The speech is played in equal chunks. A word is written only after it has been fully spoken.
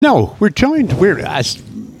Now, as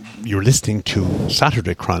you're listening to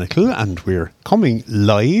Saturday Chronicle, and we're coming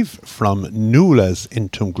live from Nula's in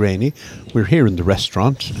Tuamgraney. We're here in the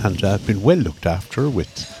restaurant and been well looked after with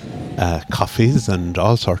coffees and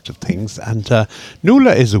all sorts of things. And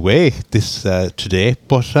Nula is away today,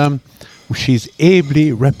 but she's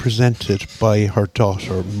ably represented by her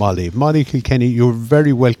daughter, Molly. Molly Kilkenny, you're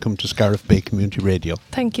very welcome to Scariff Bay Community Radio.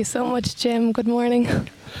 Thank you so much, Jim. Good morning.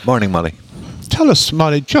 Morning, Molly. Tell us,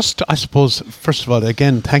 Molly, just, I suppose, first of all,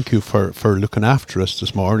 again, thank you for looking after us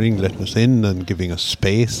this morning, letting us in and giving us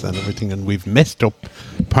space and everything. And we've messed up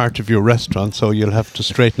part of your restaurant, so you'll have to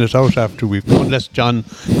straighten it out after we've gone, unless John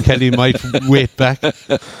Kelly might wait back.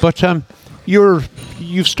 But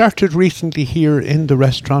you've started recently here in the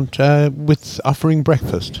restaurant with offering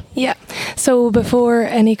breakfast. Yeah. So before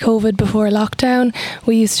any COVID, before lockdown,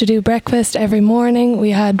 we used to do breakfast every morning. We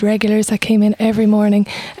had regulars that came in every morning,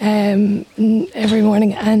 and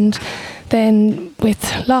then with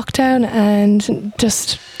lockdown and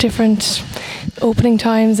just different opening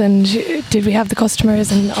times and did we have the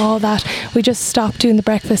customers and all that, we just stopped doing the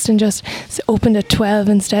breakfast and just opened at 12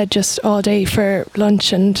 instead, just all day for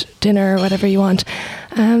lunch and dinner or whatever you want.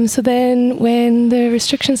 So then when the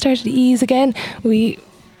restrictions started to ease again, we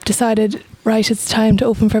decided, right, it's time to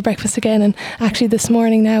open for breakfast again. And actually this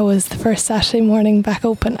morning now was the first Saturday morning back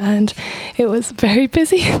open and it was very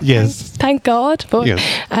busy. Yes. Thank God. But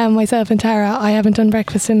myself and Tara, I haven't done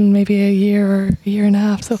breakfast in maybe a year or a year and a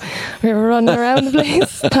half. So we were running around the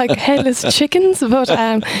place like headless chickens. But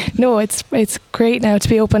no, it's great now to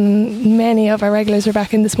be open. Many of our regulars are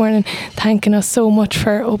back in this morning thanking us so much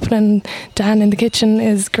for opening. Dan in the kitchen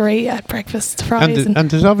is great at breakfast fries. And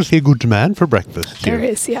there's obviously a good demand for breakfast here. There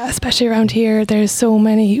is, yeah, especially around here. There's so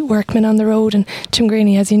many workmen on the road, and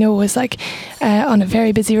Tuamgraney, as you know, is like on a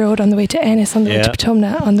very busy road on the way to Ennis, on the way to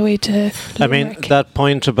Petumna, on the way to Limerick. I mean, that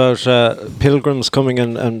point about pilgrims coming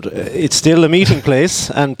in, and it's still a meeting place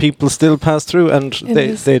and people still pass through and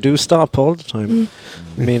they do stop all the time.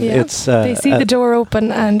 I mean, it's... they see the door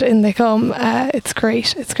open and in they come. It's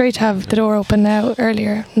great. It's great to have the door open now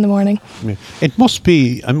earlier in the morning. Yeah. It must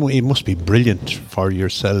be brilliant for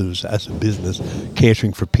yourselves as a business,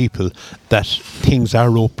 catering for people, that things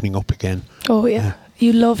are opening up again. Oh, yeah.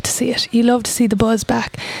 You love to see it. You love to see the buzz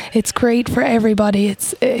back. It's great for everybody.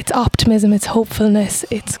 It's optimism. It's hopefulness.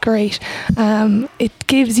 It's great. It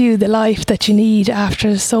gives you the life that you need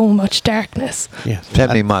after so much darkness. Yes.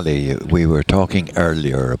 Tell me, Molly, we were talking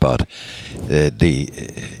earlier about the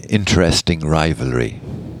interesting rivalry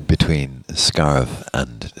between Scariff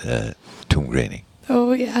and Tuamgraney.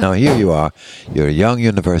 Oh, yeah. Now, here you are. You're a young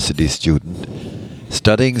university student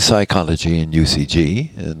studying psychology in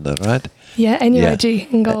UCG, isn't that right? Yeah, NUIG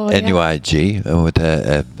in Galway. NUIG, with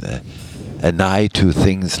an eye to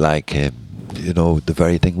things like, the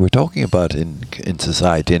very thing we're talking about in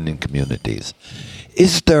society and in communities.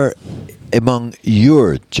 Is there, among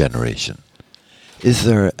your generation, is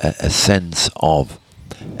there a sense of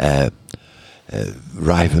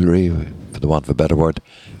rivalry, for the want of a better word,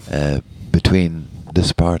 between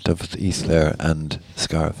this part of East Clare and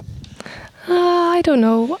Scariff? I don't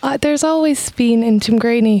know. There's always been in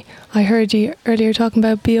Tuamgraney. I heard you earlier talking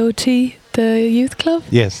about BOT, the youth club.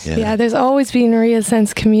 Yes. Yeah, there's always been a real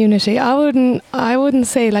sense of community. I wouldn't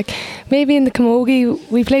say, like, maybe in the Camogie,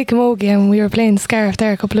 we played Camogie and we were playing Scariff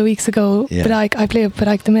there a couple of weeks ago. Yeah. But I play up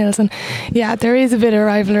at the Mills, and yeah, there is a bit of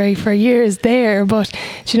rivalry for years there. But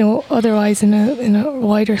otherwise in a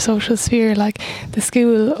wider social sphere, like the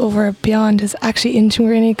school over beyond is actually in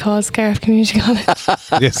Tuamgraney called Scariff Community College.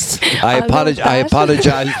 Yes. I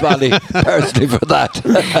apologise, Molly, personally for that.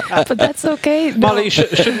 But that's okay. Molly,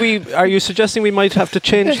 should we? Are you suggesting we might have to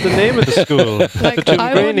change the name of the school to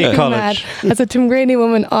Tuamgraney College? As a Tuamgraney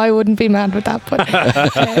woman, I wouldn't be mad with that,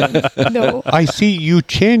 but no. I see you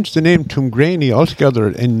changed the name Tuamgraney altogether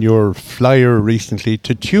in your flyer recently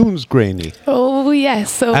to Tuamsgraney. Oh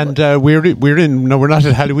yes. So and we're not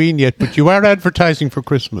at Halloween yet, but you are advertising for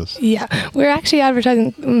Christmas. Yeah, we're actually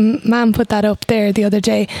advertising. Ma'am put that up there the other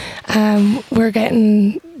day. We're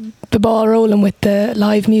getting the ball rolling with the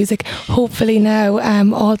live music. Hopefully now,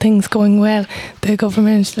 all things going well, the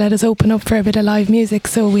government let us open up for a bit of live music.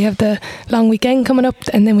 So we have the long weekend coming up,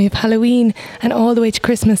 and then we have Halloween, and all the way to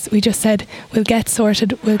Christmas. We just said we'll get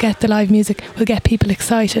sorted, we'll get the live music, we'll get people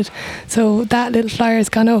excited. So that little flyer has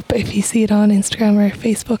gone up if you see it on Instagram or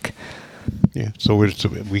Facebook. Yeah, so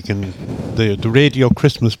we can the radio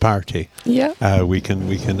Christmas party. Yeah, we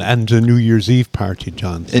can and a New Year's Eve party,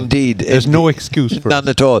 John. So Indeed, there's no excuse for none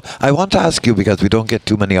at all. I want to ask you, because we don't get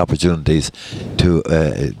too many opportunities to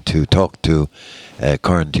talk to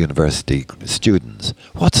current university students.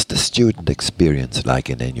 What's the student experience like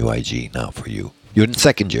in NUIG now for you? You're in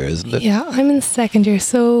second year, isn't it? Yeah, I'm in second year.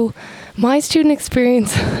 So my student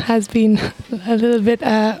experience has been a little bit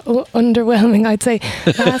underwhelming, I'd say.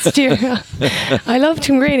 Last year, I love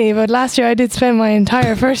Tuamgraney, but last year I did spend my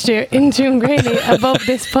entire first year in Tuamgraney above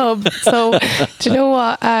this pub. So, do you know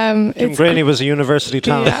what? Tuamgraney was a university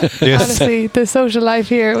town. Yeah, Yes. honestly, the social life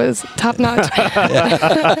here was top notch.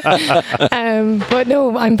 But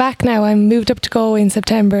no, I'm back now. I'm moved up to Galway in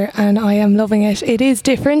September and I am loving it. It is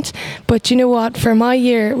different, but you know what? For my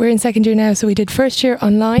year, we're in second year now, so we did first year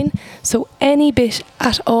online. So any bit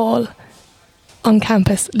at all on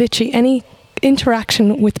campus, literally any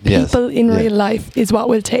interaction with people in real life is what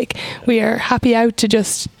we'll take. We are happy out to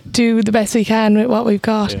just do the best we can with what we've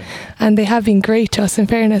got, and they have been great to us, in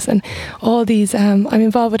fairness. And all these, I'm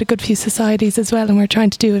involved with a good few societies as well, and we're trying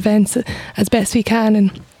to do events as best we can.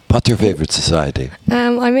 And What's your favourite society?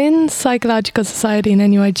 I'm in Psychological Society in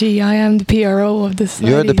NUIG. I am the PRO of the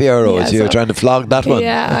society. You're the PRO, Yeah, so you're trying to flog that one.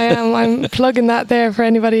 Yeah, I am. I'm plugging that there for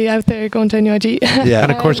anybody out there going to NUIG. Yeah.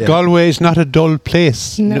 And of course, Galway is not a dull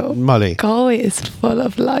place, No. Molly. Galway is full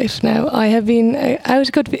of life now. I have been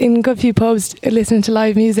out in a good few pubs listening to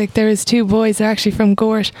live music. There is two boys, they're actually from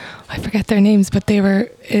Gort. I forget their names, but they were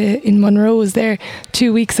in Monroe's there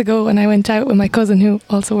 2 weeks ago, and I went out with my cousin who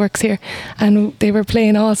also works here, and they were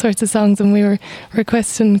playing all sorts of songs, and we were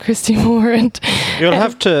requesting Christy Moore. And You'll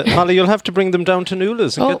have to, Molly, you'll have to bring them down to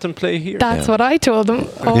Newlands and get them play here. That's what I told them.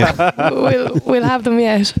 We'll have them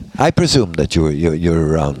yet. I presume that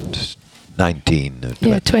you're around 19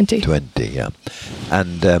 or 20. 20, yeah.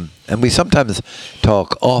 And we sometimes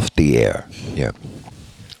talk off the air here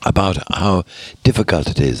about how difficult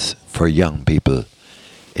it is for young people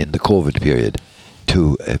in the COVID period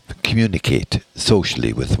to communicate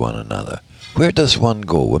socially with one another. Where does one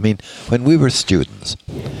go? I mean, when we were students,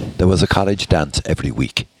 there was a college dance every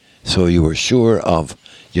week. So you were sure of,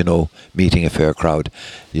 meeting a fair crowd.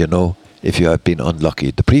 If you had been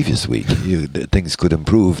unlucky the previous week, things could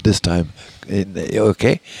improve this time.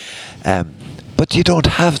 Okay? But you don't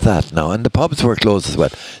have that now, and the pubs were closed as well.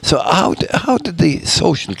 So how did the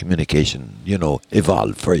social communication,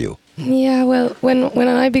 evolve for you? Yeah, well, when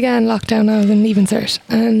I began lockdown, I was in Leaving Cert,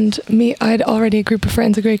 and I had already a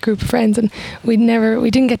great group of friends, and we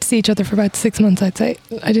didn't get to see each other for about 6 months, I'd say.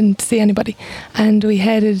 I didn't see anybody, and we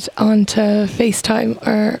headed on to FaceTime,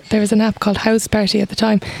 or there was an app called House Party at the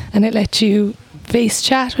time, and it let you face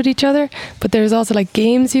chat with each other, but there was also like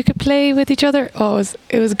games you could play with each other.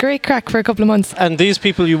 It was a great crack for a couple of months. And these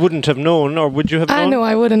people you wouldn't have known, or would you have known? I know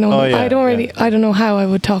I would have known. Oh, yeah, I don't know how I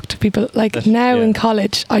would talk to people. In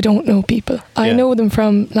college, I don't know people. I know them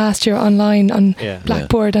from last year online on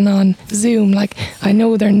Blackboard and on Zoom. Like, I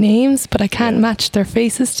know their names, but I can't match their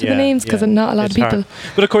faces to the names because not a lot of people.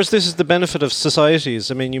 Hard. But of course, this is the benefit of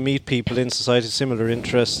societies. I mean, you meet people in society, similar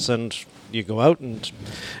interests, and you go out, and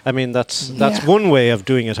I mean that's one way of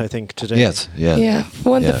doing it, I think, today. Yes, yeah. Yeah.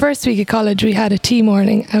 The first week of college, we had a tea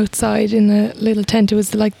morning outside in a little tent. It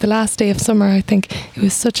was like the last day of summer, I think. It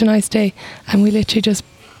was such a nice day, and we literally just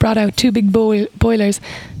brought out 2 big boilers,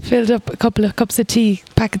 filled up a couple of cups of tea,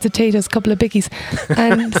 packets of potatoes, a couple of bickies,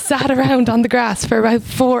 and sat around on the grass for about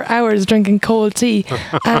 4 hours drinking cold tea.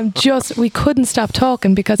 And we couldn't stop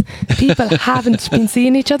talking because people haven't been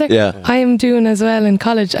seeing each other. Yeah. I am doing as well in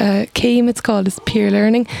college. CAME, it's called, is peer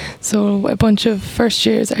learning. So a bunch of first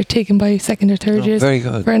years are taken by second or third years very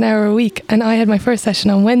good. for an hour a week. And I had my first session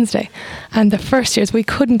on Wednesday. And the first years, we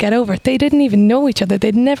couldn't get over it. They didn't even know each other.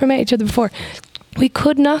 They'd never met each other before. We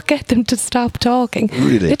could not get them to stop talking.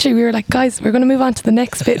 Really? Literally, we were like, guys, we're going to move on to the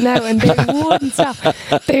next bit now. And they wouldn't stop.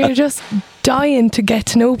 They were just dying to get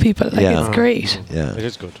to know people. It's great. Yeah. It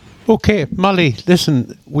is good. Okay, Molly,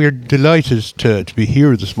 listen, we're delighted to be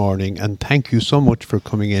here this morning, and thank you so much for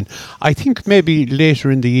coming in. I think maybe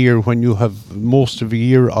later in the year, when you have most of a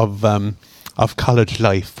year of college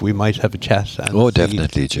life, we might have a chat and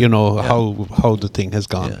definitely, see, how the thing has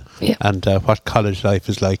gone and what college life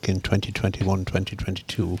is like in 2021,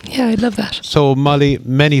 2022. Yeah, I'd love that. So, Molly,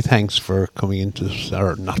 many thanks for coming into this,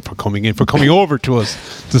 or not for coming in, for coming over to us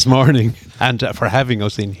this morning and for having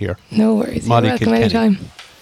us in here. No worries. Molly You're welcome Kilkenny. anytime.